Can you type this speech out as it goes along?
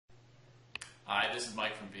Hi, this is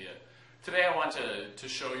Mike from VIA. Today I want to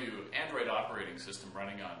show you Android operating system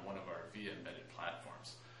running on one of our VIA embedded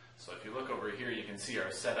platforms. So if you look over here, you can see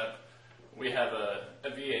our setup. We have a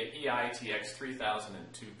VIA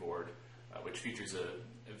EITX-3002 board, which features a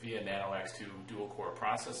VIA Nano X2 dual-core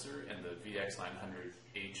processor and the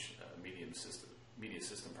VX900H media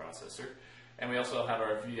system processor. And we also have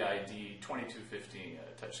our VIA EITX-3002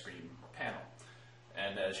 touchscreen panel.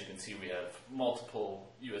 And as you can see, we have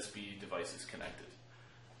multiple USB devices connected.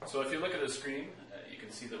 So if you look at the screen, you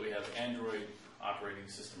can see that we have Android operating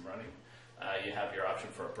system running. You have your option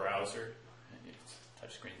for a browser, and it's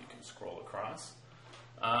touchscreen you can scroll across.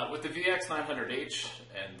 With the VX900H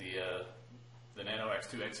and the Nano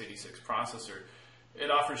X2 x86 processor, it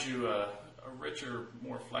offers you a richer,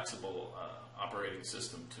 more flexible operating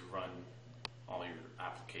system to run all your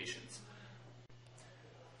applications.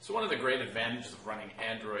 So one of the great advantages of running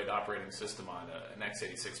Android operating system on an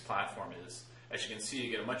x86 platform is, as you can see, you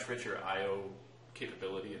get a much richer I/O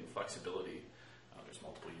capability and flexibility. There's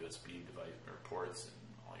multiple USB device or ports and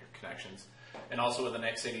all your connections. And also with an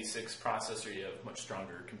x86 processor, you have much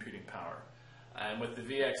stronger computing power. And with the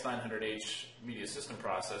VX900H media system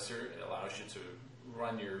processor, it allows you to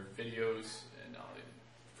run your videos and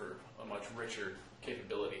for a much richer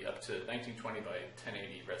capability, up to 1920 by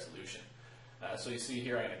 1080 resolution. So you see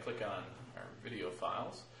here, I'm going to click on our video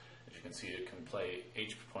files. As you can see, it can play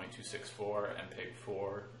H.264,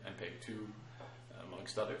 MPEG-4, MPEG-2,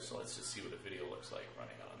 amongst others. So let's just see what a video looks like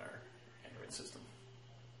running on our Android system.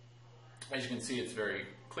 As you can see, it's very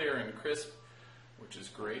clear and crisp, which is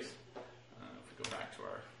great. If we go back to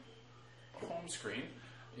our home screen,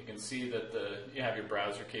 you can see that you have your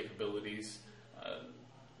browser capabilities.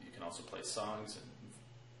 You can also play songs,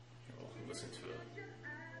 and we'll listen to it.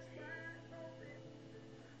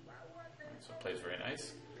 So it plays very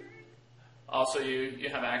nice. Also, you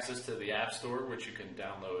have access to the App Store, which you can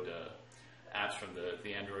download apps from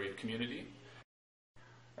the Android community.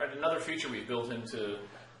 All right, another feature we've built into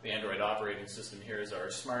the Android operating system here is our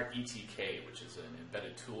Smart ETK, which is an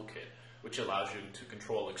embedded toolkit, which allows you to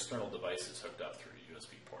control external devices hooked up through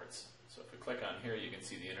USB ports. So if we click on here, you can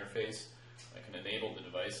see the interface. I can enable the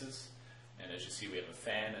devices, and as you see, we have a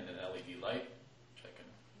fan and an LED light, which I can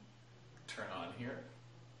turn on here.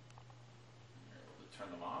 Turn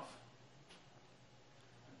them off.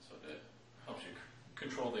 And so that helps you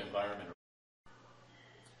control the environment.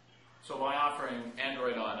 So by offering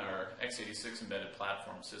Android on our x86 embedded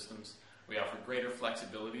platform systems, we offer greater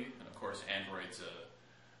flexibility, and of course Android's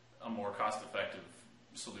a more cost-effective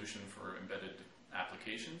solution for embedded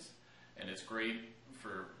applications, and it's great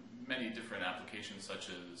for many different applications such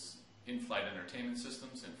as in-flight entertainment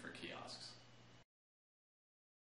systems and for kiosks.